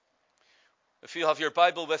If you have your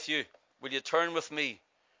Bible with you, will you turn with me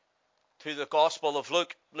to the Gospel of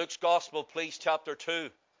Luke? Luke's Gospel, please, chapter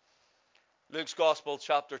 2. Luke's Gospel,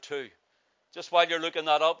 chapter 2. Just while you're looking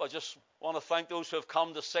that up, I just want to thank those who have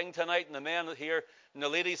come to sing tonight, and the men here, and the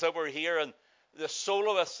ladies that were here, and the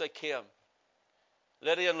soloists that came.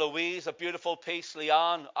 Lydia and Louise, a beautiful piece.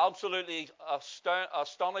 Leanne, absolutely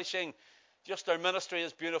astonishing. Just their ministry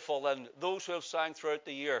is beautiful, and those who have sang throughout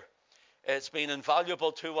the year. It's been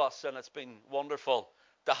invaluable to us, and it's been wonderful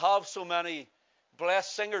to have so many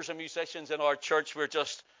blessed singers and musicians in our church. We're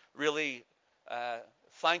just really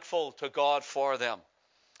thankful to God for them.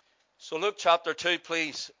 So Luke chapter 2,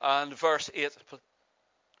 please, and verse 8.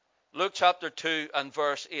 Luke chapter 2 and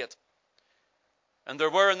verse 8. And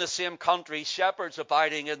there were in the same country shepherds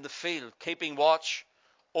abiding in the field, keeping watch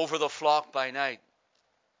over the flock by night.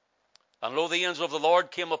 And lo, the angel of the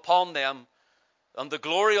Lord came upon them, and the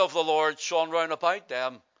glory of the Lord shone round about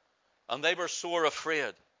them, and they were sore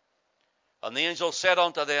afraid. And the angel said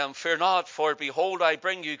unto them, Fear not, for behold, I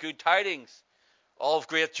bring you good tidings of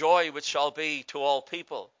great joy, which shall be to all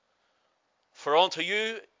people. For unto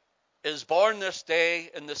you is born this day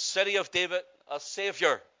in the city of David a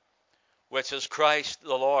Saviour, which is Christ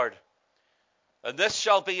the Lord. And this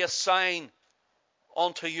shall be a sign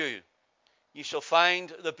unto you. Ye shall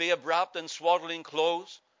find the babe wrapped in swaddling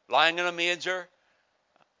clothes, lying in a manger.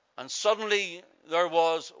 And suddenly there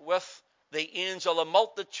was with the angel a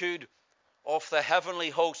multitude of the heavenly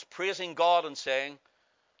host, praising God and saying,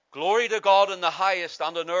 Glory to God in the highest,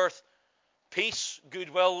 and on earth peace,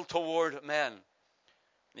 goodwill toward men. And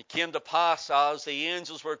it came to pass, as the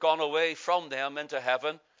angels were gone away from them into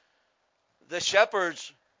heaven, the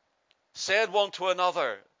shepherds said one to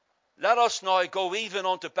another, Let us now go even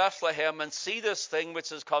unto Bethlehem, and see this thing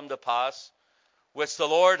which is come to pass, which the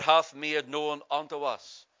Lord hath made known unto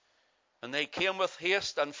us. And they came with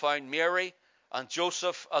haste, and found Mary and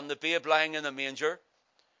Joseph and the babe lying in the manger.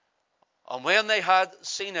 And when they had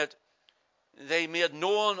seen it, they made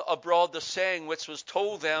known abroad the saying which was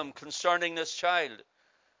told them concerning this child.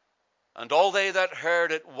 And all they that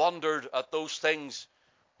heard it wondered at those things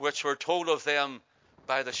which were told of them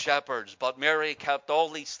by the shepherds. But Mary kept all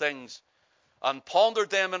these things, and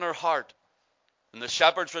pondered them in her heart. And the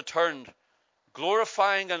shepherds returned,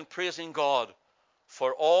 glorifying and praising God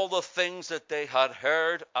for all the things that they had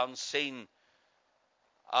heard and seen,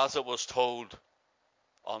 as it was told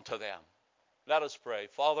unto them. Let us pray.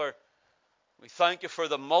 Father, we thank you for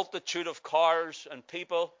the multitude of cars and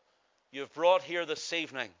people you've brought here this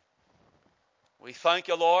evening. We thank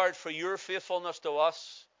you, Lord, for your faithfulness to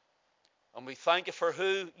us, and we thank you for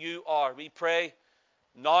who you are. We pray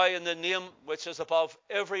now in the name which is above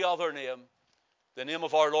every other name, the name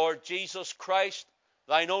of our Lord Jesus Christ,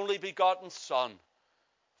 thine only begotten Son.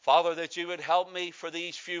 Father, that you would help me for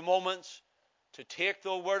these few moments to take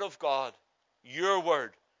the word of God, your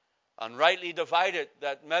word, and rightly divide it,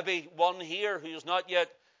 that maybe one here who has not yet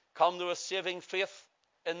come to a saving faith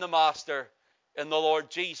in the Master, in the Lord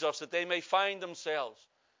Jesus, that they may find themselves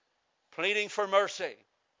pleading for mercy,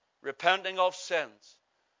 repenting of sins,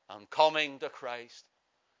 and coming to Christ.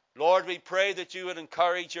 Lord, we pray that you would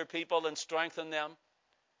encourage your people and strengthen them.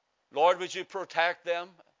 Lord, would you protect them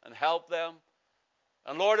and help them?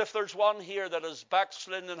 And Lord, if there's one here that is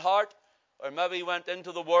backslidden in heart, or maybe went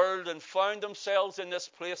into the world and found themselves in this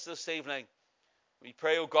place this evening, we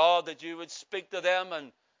pray, O God, that you would speak to them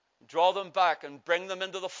and draw them back and bring them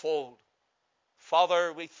into the fold.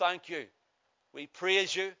 Father, we thank you. We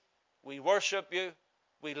praise you. We worship you.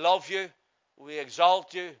 We love you. We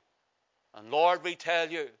exalt you. And Lord, we tell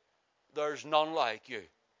you, there's none like you.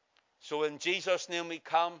 So in Jesus' name we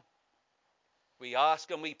come, we ask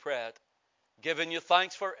and we pray it, giving you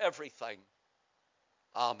thanks for everything.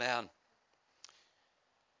 Amen.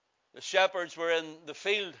 The shepherds were in the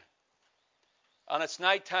field, and it's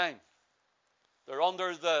night time. They're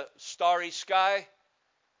under the starry sky,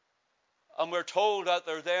 and we're told that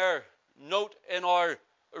they're there. Note in our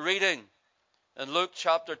reading in Luke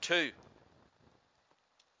chapter 2.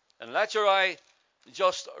 And let your eye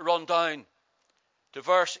just run down to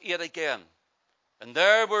verse 8 again. And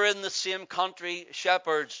there were in the same country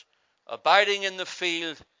shepherds abiding in the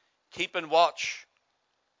field, keeping watch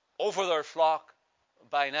over their flock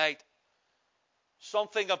by night.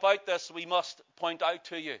 Something about this we must point out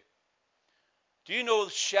to you. Do you know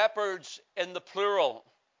shepherds in the plural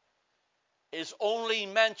is only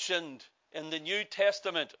mentioned in the New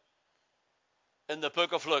Testament in the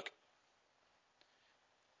book of Luke?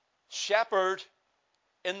 Shepherd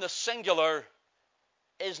in the singular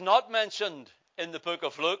is not mentioned in the book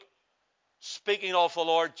of Luke, speaking of the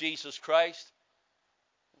Lord Jesus Christ,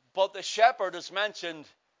 but the shepherd is mentioned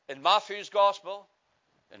in Matthew's Gospel,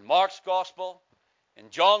 in Mark's Gospel, in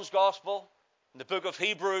John's Gospel, in the book of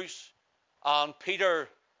Hebrews, and Peter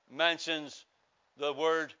mentions the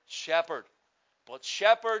word shepherd. But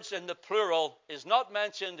shepherds in the plural is not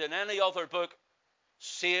mentioned in any other book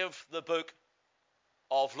save the book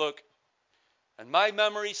of Luke. And my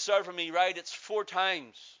memory serving me right, it's 4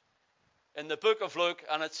 times in the book of Luke,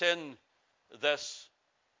 and it's in this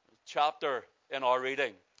chapter in our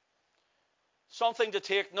reading. Something to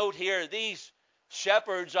take note here. These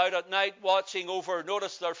shepherds out at night watching over,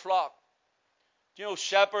 notice their flock. Do you know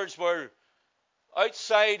shepherds were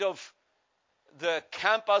outside of the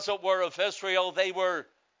camp, as it were, of Israel? They were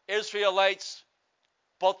Israelites,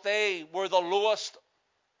 but they were the lowest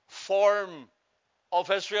form of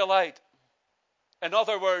Israelite. In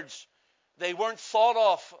other words, they weren't thought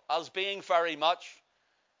of as being very much.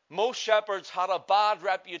 Most shepherds had a bad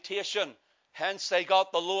reputation, hence they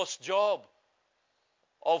got the lowest job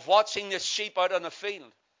of watching the sheep out in the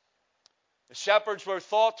field. The shepherds were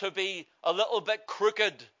thought to be a little bit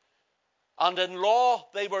crooked, and in law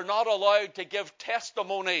they were not allowed to give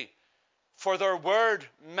testimony, for their word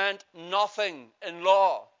meant nothing in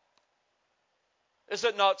law. Is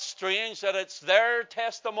it not strange that it's their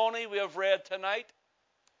testimony we have read tonight?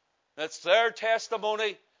 It's their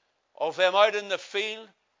testimony of them out in the field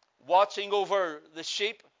watching over the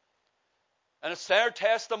sheep. And it's their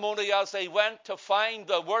testimony as they went to find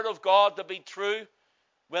the Word of God to be true,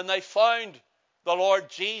 when they found the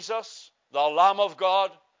Lord Jesus, the Lamb of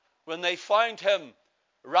God, when they found him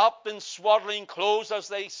wrapped in swaddling clothes, as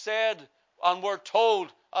they said and were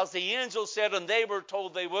told, as the angel said and they were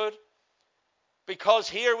told they would. Because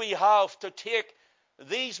here we have to take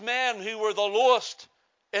these men who were the lowest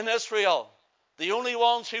in Israel. The only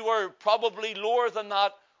ones who were probably lower than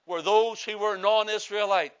that were those who were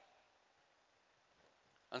non-Israelite.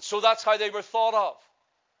 And so that's how they were thought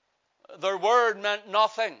of. Their word meant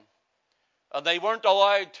nothing, and they weren't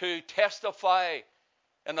allowed to testify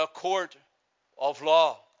in a court of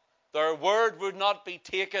law. Their word would not be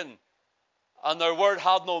taken, and their word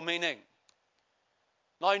had no meaning.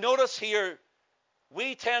 Now notice here,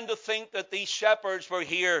 we tend to think that these shepherds were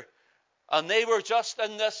here, and they were just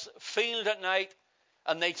in this field at night,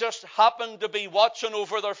 and they just happened to be watching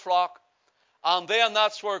over their flock, and then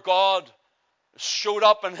that's where God showed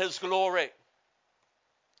up in his glory.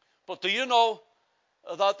 But do you know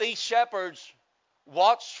that these shepherds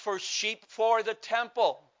watched for sheep for the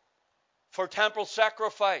temple, for temple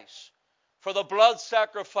sacrifice, for the blood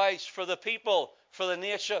sacrifice, for the people, for the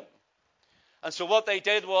nation? And so what they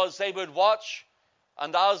did was they would watch,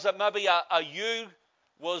 and as maybe a ewe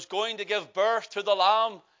was going to give birth to the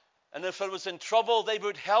lamb, and if it was in trouble, they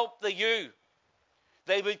would help the ewe.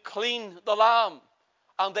 They would clean the lamb,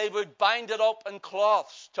 and they would bind it up in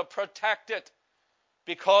cloths to protect it,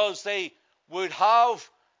 because they would have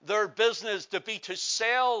their business to be to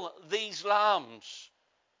sell these lambs,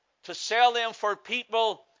 to sell them for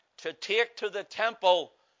people to take to the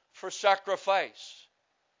temple for sacrifice.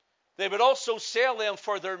 They would also sell them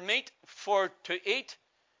for their meat to eat,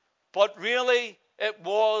 but really it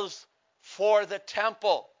was for the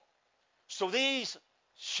temple. So these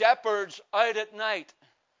shepherds out at night,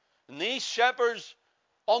 and these shepherds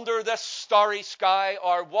under this starry sky,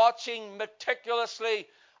 are watching meticulously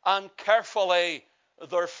and carefully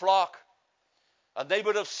their flock. And they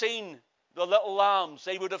would have seen the little lambs.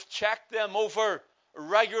 They would have checked them over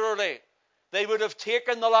regularly. They would have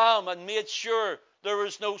taken the lamb and made sure there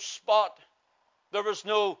was no spot, there was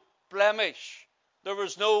no blemish, there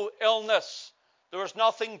was no illness, there was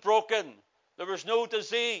nothing broken, there was no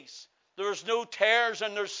disease, there was no tears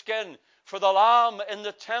in their skin. For the lamb in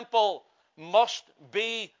the temple must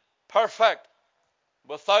be perfect,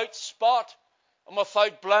 without spot and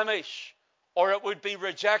without blemish, or it would be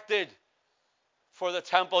rejected for the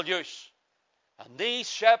temple use. And these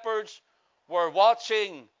shepherds were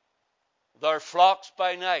watching their flocks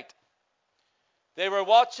by night. They were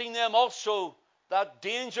watching them also, that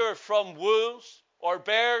danger from wolves or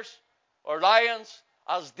bears or lions,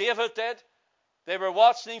 as David did. They were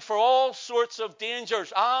watching for all sorts of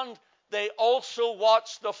dangers, and they also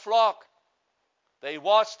watched the flock. They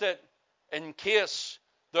watched it in case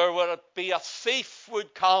there would be a thief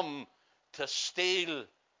would come to steal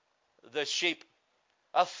the sheep.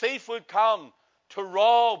 A thief would come to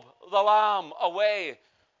rob the lamb away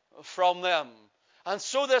from them. And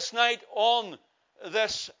so this night on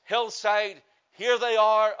this hillside, here they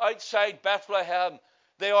are outside Bethlehem.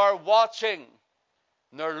 They are watching,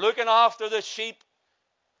 and they're looking after the sheep.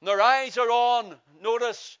 And their eyes are on,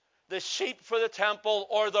 notice, the sheep for the temple,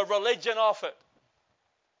 or the religion of it.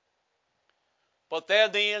 But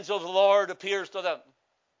then the angel of the Lord appears to them.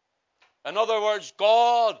 In other words,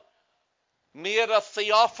 God made a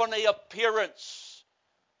theophany appearance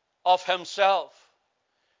of himself,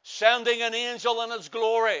 sending an angel in his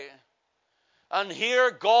glory. And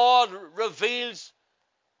here God reveals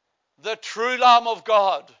the true Lamb of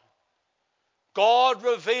God. God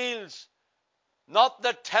reveals not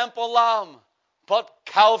the temple lamb, but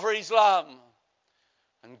Calvary's lamb.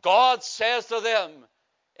 And God says to them,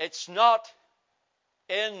 it's not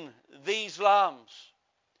in these lambs.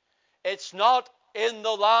 It's not in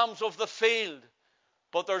the lambs of the field,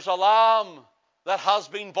 but there's a lamb that has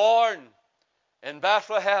been born in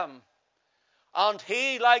Bethlehem. And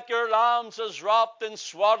he, like your lambs, is wrapped in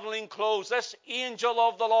swaddling clothes. This angel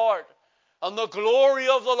of the Lord, and the glory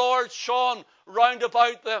of the Lord shone round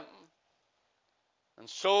about them. And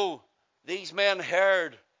so these men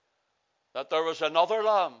heard that there was another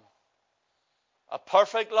lamb, a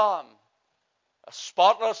perfect lamb, a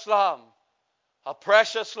spotless lamb, a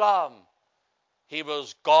precious lamb. He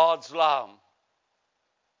was God's lamb.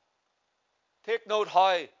 Take note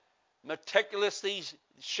how meticulous these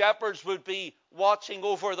shepherds would be watching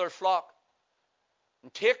over their flock.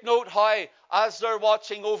 And take note how, as they're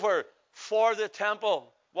watching over for the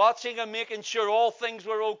temple, watching and making sure all things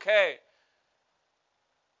were okay.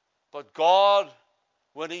 But God,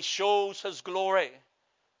 when he shows his glory,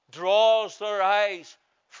 draws their eyes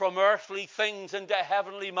from earthly things into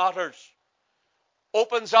heavenly matters,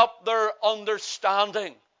 opens up their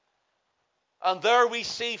understanding. And there we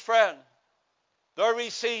see, friend, there we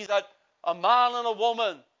see that a man and a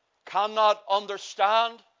woman cannot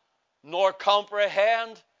understand, nor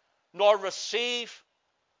comprehend, nor receive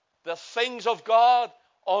the things of God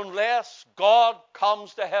unless God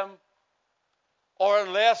comes to him, or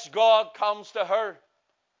unless God comes to her.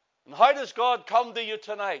 And how does God come to you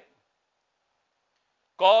tonight?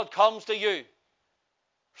 God comes to you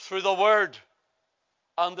through the Word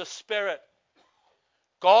and the Spirit.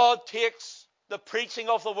 God takes the preaching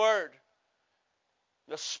of the Word.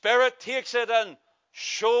 The Spirit takes it and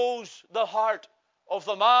shows the heart of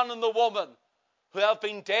the man and the woman who have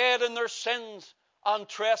been dead in their sins and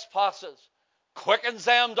trespasses, quickens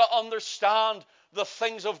them to understand the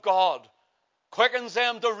things of God, quickens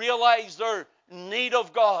them to realize their need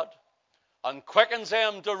of God, and quickens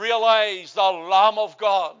them to realize the Lamb of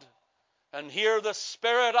God. And here the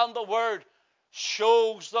Spirit and the Word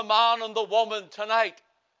shows the man and the woman tonight,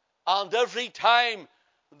 and every time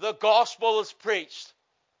the gospel is preached,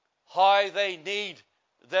 how they need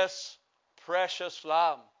this precious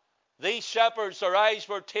Lamb. These shepherds, their eyes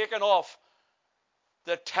were taken off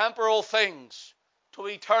the temporal things to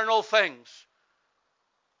eternal things,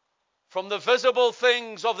 from the visible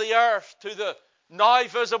things of the earth to the now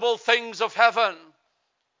visible things of heaven,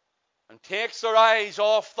 and takes their eyes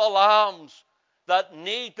off the lambs that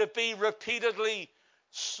need to be repeatedly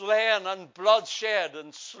slain and bloodshed,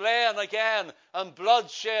 and slain again and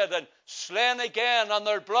bloodshed, and slain again, and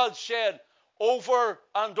their bloodshed over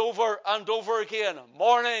and over and over again,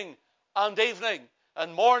 morning and evening,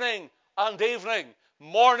 and morning and evening,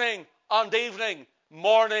 morning and evening,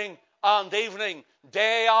 morning and evening,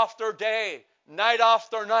 day after day, night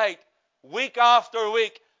after night, week after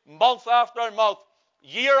week, month after month,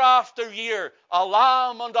 year after year, a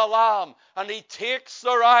lamb and a lamb. And he takes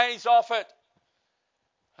their eyes off it,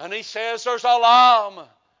 and he says there's a lamb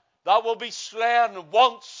that will be slain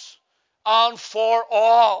once and for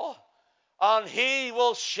all, and he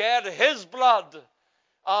will shed his blood,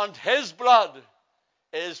 and his blood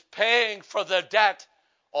is paying for the debt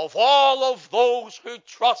of all of those who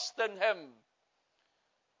trust in him.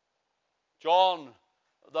 John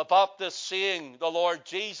the Baptist, seeing the Lord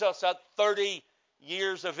Jesus at 30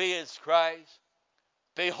 years of age, cries,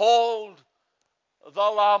 behold the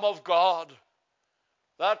Lamb of God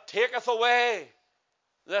that taketh away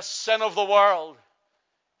the sin of the world.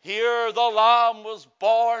 Here the Lamb was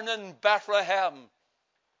born in Bethlehem.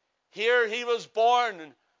 Here he was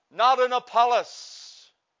born not in a palace,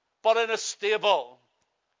 but in a stable.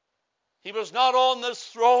 He was not on this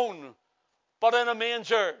throne, but in a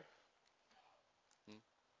manger.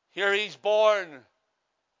 Here he's born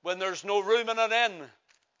when there's no room in an inn,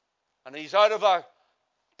 and he's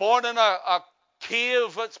born in a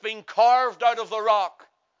cave that's been carved out of the rock.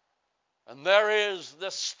 And there is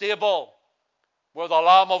the stable where the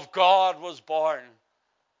Lamb of God was born.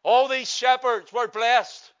 All these shepherds were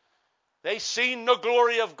blessed. They seen the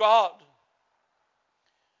glory of God.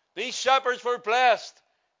 These shepherds were blessed.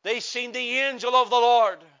 They seen the angel of the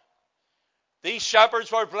Lord. These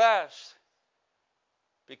shepherds were blessed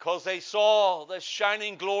because they saw the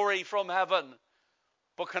shining glory from heaven.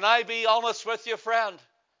 But can I be honest with you, friend?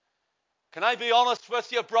 Can I be honest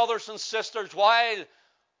with you, brothers and sisters? While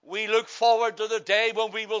we look forward to the day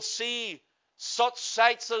when we will see such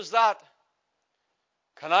sights as that.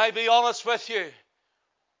 Can I be honest with you?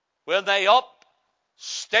 When they up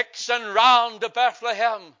sticks and ran to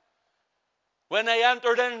Bethlehem, when they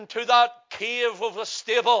entered into that cave of the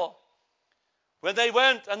stable, when they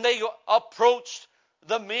went and they approached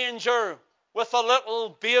the manger with a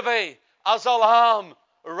little baby as a lamb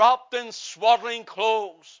wrapped in swaddling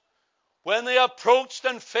clothes, when they approached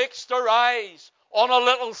and fixed their eyes on a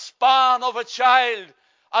little span of a child,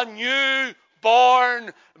 a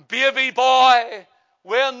newborn baby boy,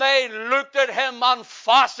 when they looked at him and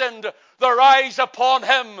fastened their eyes upon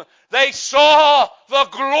him, they saw the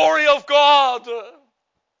glory of God.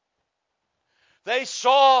 They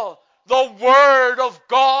saw the Word of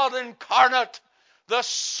God incarnate, the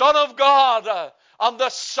Son of God and the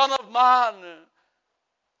Son of Man.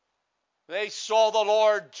 They saw the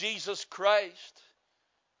Lord Jesus Christ.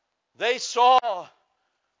 They saw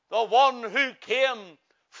the one who came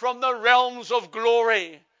from the realms of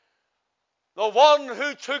glory, the one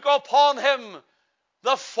who took upon him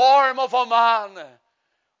the form of a man,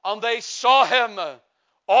 and they saw him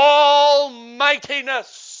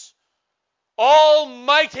almightiness,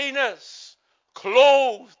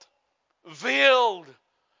 clothed, veiled,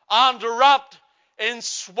 and wrapped in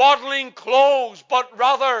swaddling clothes, but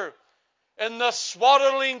rather in the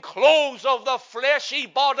swaddling clothes of the fleshy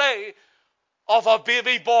body of a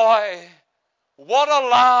baby boy. What a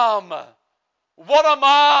lamb! What a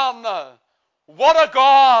man! What a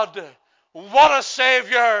God! What a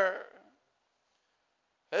Savior!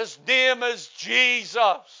 His name is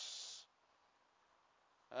Jesus.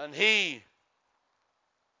 And He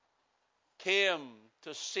came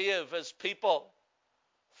to save His people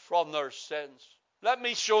from their sins. Let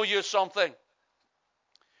me show you something,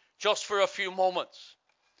 just for a few moments.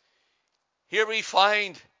 Here we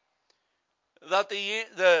find that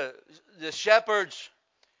the shepherds,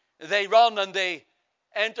 they run and they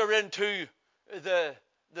enter into the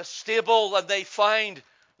stable and they find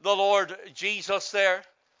the Lord Jesus there.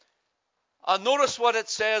 And notice what it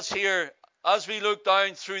says here as we look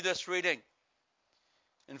down through this reading.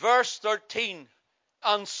 In verse 13,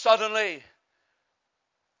 and suddenly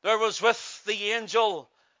there was with the angel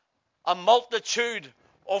a multitude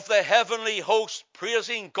of the heavenly host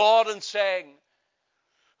praising God and saying,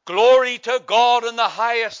 Glory to God in the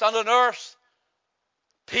highest, and on earth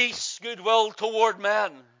peace, goodwill toward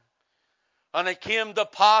men. And it came to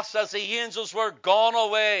pass, as the angels were gone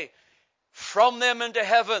away from them into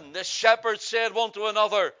heaven, the shepherds said one to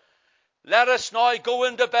another, Let us now go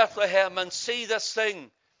into Bethlehem and see this thing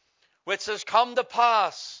which has come to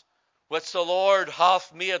pass, which the Lord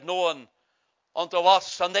hath made known unto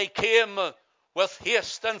us. And they came with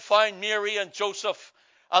haste and found Mary and Joseph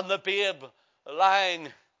and the babe lying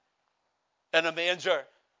in a manger.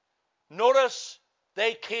 Notice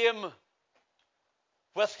they came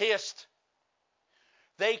with haste.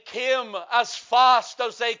 They came as fast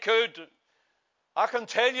as they could. I can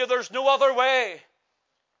tell you there's no other way.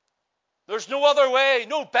 There's no other way,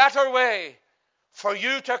 no better way for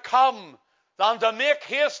you to come than to make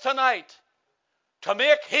haste tonight. To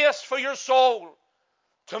make haste for your soul.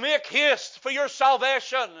 To make haste for your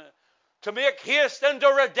salvation. To make haste into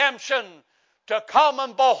redemption. To come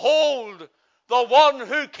and behold the one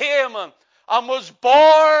who came and was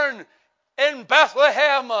born in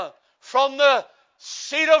Bethlehem from the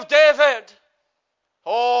seed of David.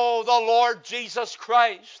 Oh, the Lord Jesus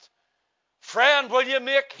Christ. Friend, will you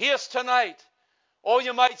make haste tonight? Oh,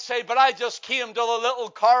 you might say, but I just came to the little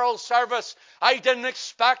choral service. I didn't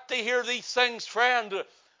expect to hear these things, friend.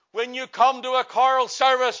 When you come to a choral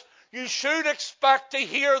service, you should expect to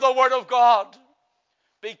hear the Word of God,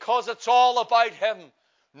 because it's all about Him.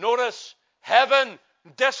 Notice, heaven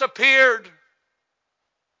disappeared.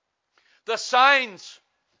 The signs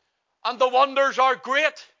and the wonders are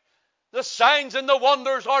great. The signs and the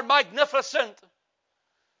wonders are magnificent.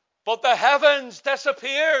 But the heavens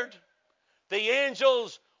disappeared. The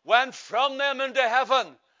angels went from them into heaven.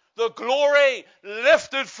 The glory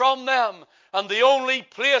lifted from them. And the only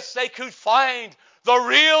place they could find the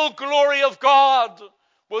real glory of God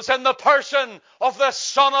was in the person of the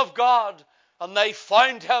Son of God. And they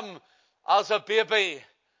found Him as a baby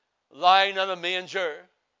lying in a manger.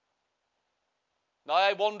 Now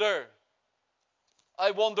I wonder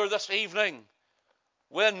this evening,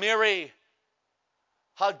 when Mary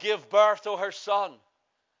had give birth to her son,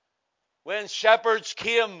 when shepherds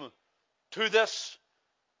came to this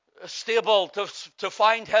stable to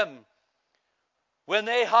find him, when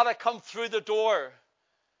they had to come through the door,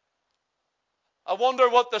 I wonder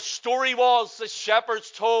what the story was the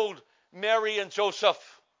shepherds told Mary and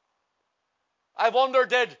Joseph. I wonder,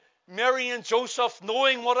 did Mary and Joseph,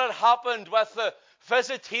 knowing what had happened with the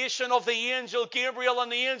visitation of the angel Gabriel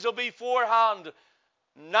and the angel beforehand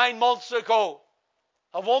 9 months ago,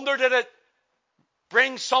 I wonder, did it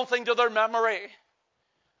bring something to their memory?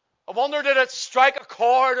 I wonder, did it strike a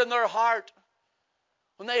chord in their heart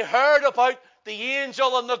when they heard about the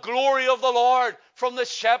angel and the glory of the Lord from the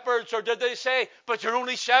shepherds? Or did they say, but you're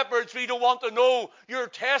only shepherds, we don't want to know your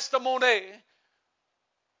testimony?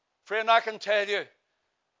 Friend, I can tell you,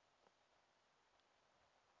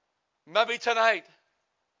 maybe tonight,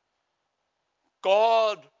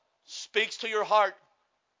 God speaks to your heart.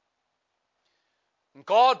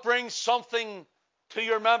 God brings something to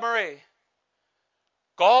your memory.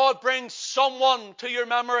 God brings someone to your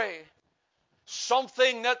memory.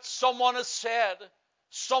 Something that someone has said,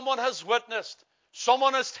 someone has witnessed,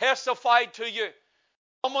 someone has testified to you.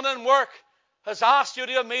 Someone in work has asked you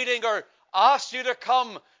to a meeting or asked you to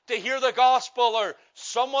come to hear the gospel, or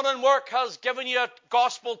someone in work has given you a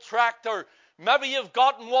gospel tract, or maybe you've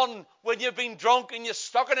gotten one when you've been drunk and you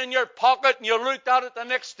stuck it in your pocket and you looked at it the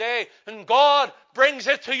next day, and God brings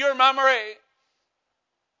it to your memory.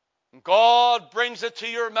 God brings it to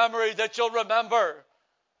your memory that you'll remember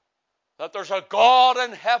that there's a God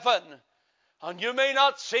in heaven, and you may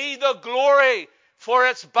not see the glory, for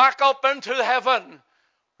it's back up into heaven.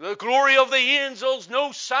 The glory of the angels,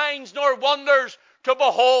 no signs nor wonders to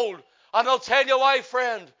behold. And I'll tell you why,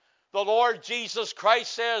 friend. The Lord Jesus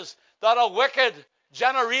Christ says that a wicked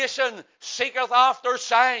generation seeketh after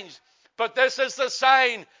signs. But this is the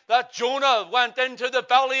sign that Jonah went into the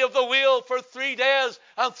belly of the whale for 3 days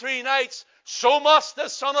and 3 nights. So must the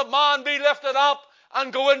Son of Man be lifted up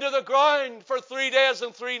and go into the ground for 3 days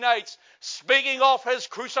and 3 nights. Speaking of his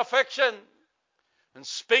crucifixion and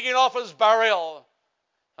speaking of his burial.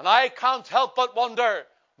 And I can't help but wonder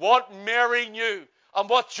what Mary knew and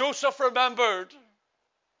what Joseph remembered.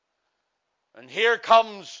 And here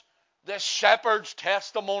comes the shepherd's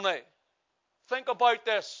testimony. Think about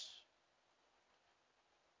this.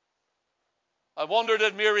 I wonder,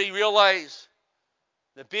 did Mary realize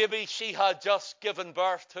the baby she had just given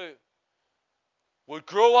birth to would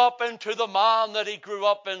grow up into the man that he grew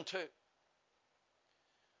up into?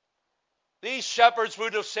 These shepherds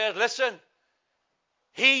would have said, listen,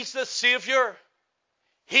 he's the Savior.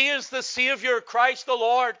 He is the Savior, Christ the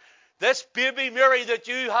Lord. This baby Mary that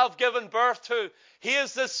you have given birth to, he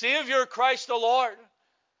is the Savior, Christ the Lord.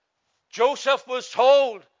 Joseph was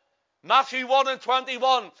told, Matthew 1 and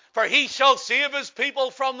 21, for he shall save his people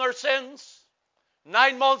from their sins.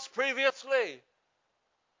 9 months previously.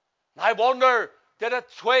 And I wonder, did it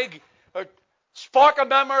twig or spark a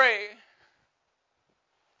memory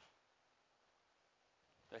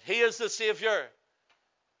that he is the Savior?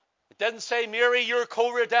 It didn't say, Mary, you're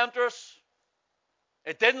co-redemptress.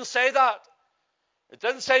 It didn't say that. It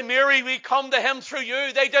didn't say, Mary, we come to him through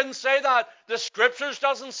you. They didn't say that. The scriptures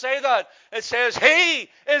doesn't say that. It says, he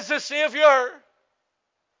is the Savior.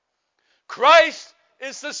 Christ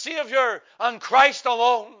is the Savior, and Christ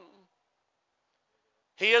alone.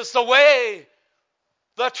 He is the way,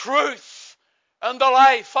 the truth, and the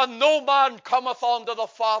life, and no man cometh unto the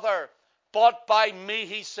Father but by me,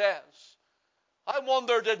 he says. I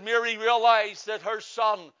wonder, did Mary realize that her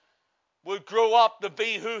son would grow up to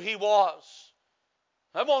be who he was?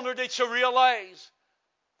 I wonder, did she realize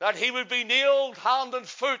that he would be nailed hand and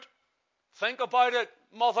foot? Think about it,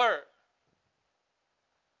 mother.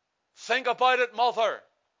 Think about it, mother.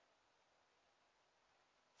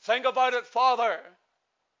 Think about it, father.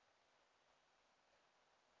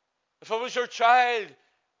 If it was your child,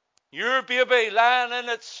 your baby lying in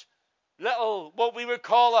its little, what we would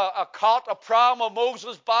call a cot, a pram, a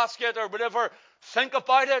Moses basket, or whatever, think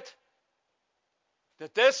about it.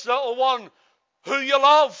 That this little one who you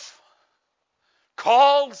love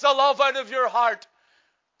calls the love out of your heart,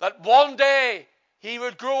 that one day he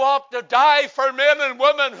would grow up to die for men and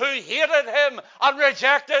women who hated him and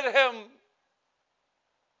rejected him.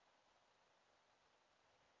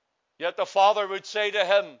 Yet the Father would say to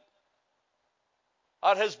him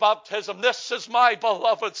at his baptism, this is my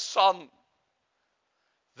beloved Son.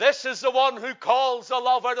 This is the one who calls the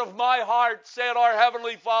love out of my heart, said our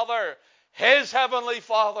Heavenly Father, his Heavenly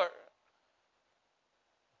Father.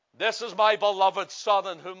 This is my beloved Son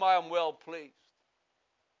in whom I am well pleased.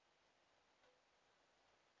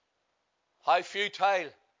 How futile,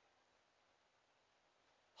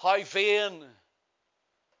 how vain,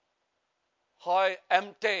 how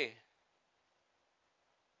empty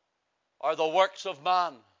are the works of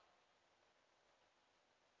man,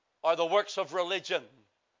 are the works of religion,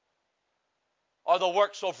 are the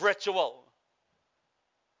works of ritual,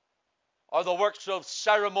 are the works of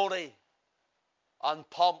ceremony, and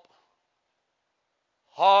pomp.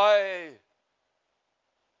 How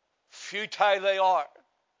futile they are.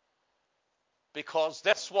 Because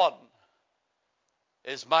this one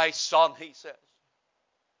is my son, he says.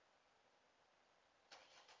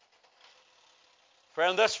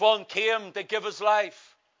 Friend, this one came to give his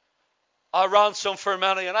life a ransom for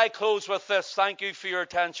many. And I close with this. Thank you for your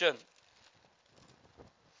attention.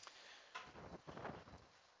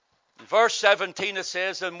 In verse 17 it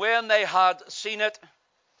says, and when they had seen it,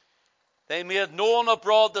 they made known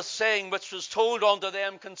abroad the saying which was told unto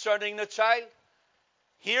them concerning the child.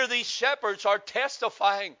 Here these shepherds are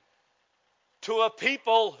testifying to a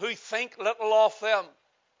people who think little of them.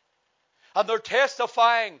 And they're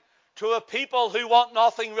testifying to a people who want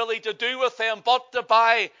nothing really to do with them but to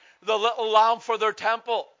buy the little lamb for their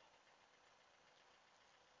temple.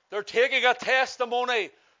 They're taking a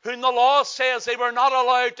testimony whom the law says they were not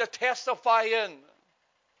allowed to testify in.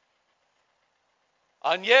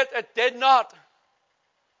 And yet it did not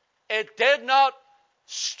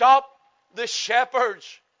stop the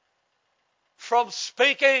shepherds from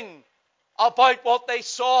speaking about what they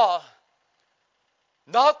saw.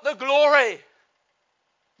 Not the glory,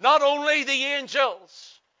 not only the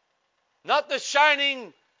angels, not the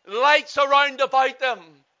shining lights around about them,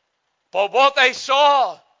 but what they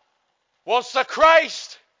saw was the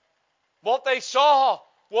Christ. What they saw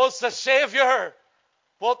was the Savior.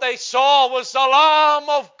 What they saw was the Lamb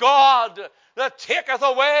of God that taketh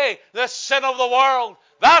away the sin of the world.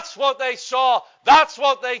 That's what they saw. That's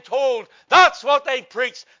what they told. That's what they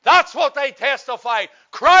preached. That's what they testified.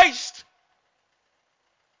 Christ.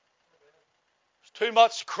 There's too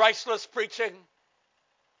much Christless preaching.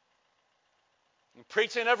 And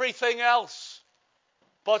preaching everything else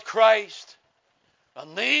but Christ.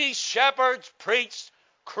 And these shepherds preached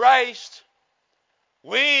Christ.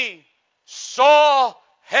 We saw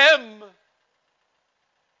Him.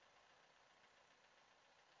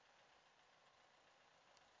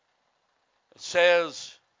 It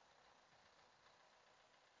says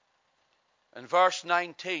in verse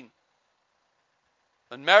 19,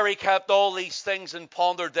 and Mary kept all these things and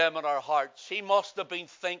pondered them in her heart. She must have been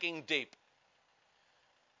thinking deep.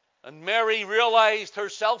 And Mary realized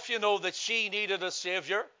herself, that she needed a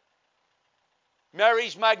Savior.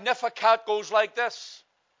 Mary's Magnificat goes like this.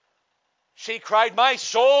 She cried, my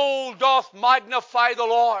soul doth magnify the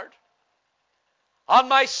Lord, and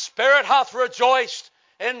my spirit hath rejoiced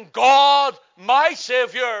in God my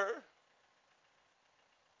Savior.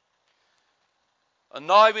 And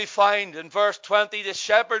now we find in verse 20, the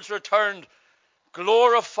shepherds returned,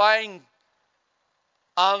 glorifying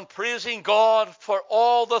and praising God for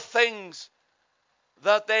all the things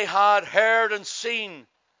that they had heard and seen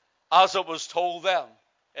as it was told them.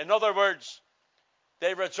 In other words,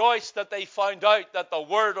 they rejoiced that they found out that the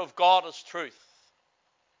Word of God is truth.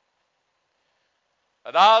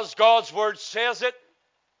 And as God's Word says it,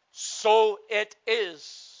 so it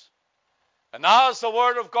is. And as the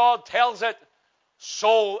Word of God tells it,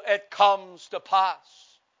 so it comes to pass.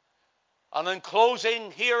 And in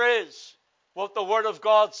closing, here is what the Word of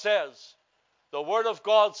God says. The Word of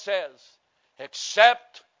God says,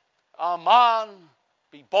 except a man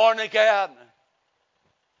be born again,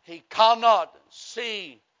 he cannot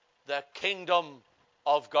see the kingdom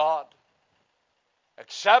of God.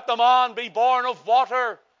 Except a man be born of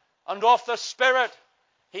water and of the Spirit,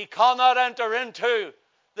 he cannot enter into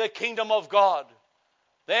the kingdom of God.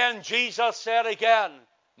 Then Jesus said again,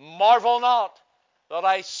 marvel not that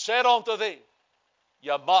I said unto thee,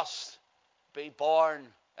 you must be born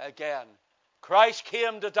again. Christ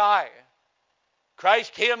came to die.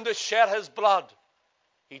 Christ came to shed his blood.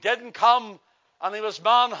 He didn't come and he was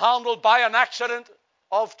manhandled by an accident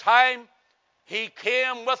of time. He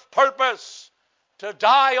came with purpose to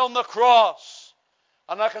die on the cross.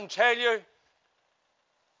 And I can tell you,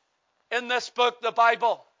 in this book, the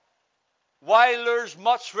Bible, while there's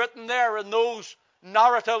much written there in those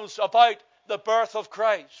narratives about the birth of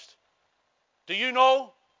Christ, do you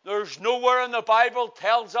know there's nowhere in the Bible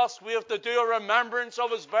tells us we have to do a remembrance of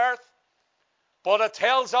his birth? But it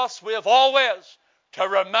tells us we have always to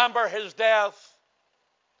remember his death,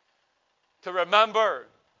 to remember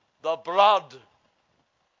the blood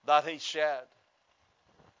that he shed.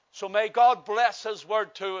 So may God bless his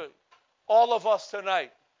word to all of us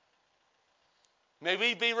tonight. May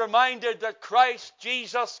we be reminded that Christ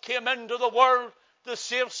Jesus came into the world to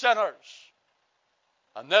save sinners.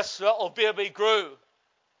 And this little baby grew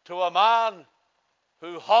to a man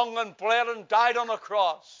who hung and bled and died on a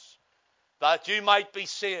cross that you might be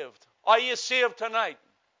saved. Are you saved tonight?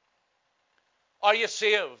 Are you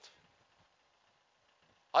saved?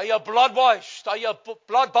 Are you blood washed? Are you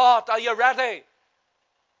blood bought? Are you ready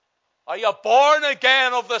Are you born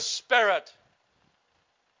again of the Spirit?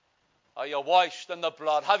 Are you washed in the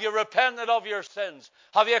blood? Have you repented of your sins?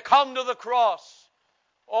 Have you come to the cross?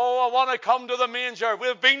 Oh, I want to come to the manger.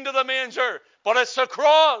 We've been to the manger, but it's the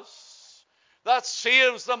cross that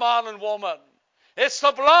saves the man and woman. It's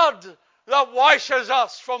the blood that washes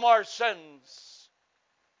us from our sins.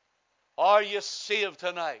 Are you saved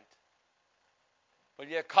tonight? Will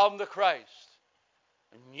you come to Christ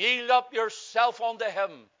and yield up yourself unto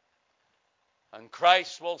Him, and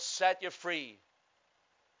Christ will set you free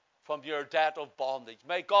from your debt of bondage.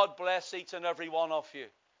 May God bless each and every one of you.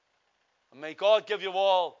 And may God give you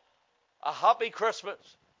all a happy Christmas.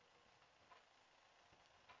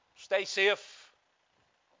 Stay safe.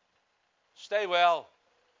 Stay well.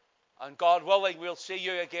 And God willing, we'll see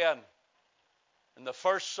you again in the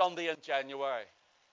first Sunday in January.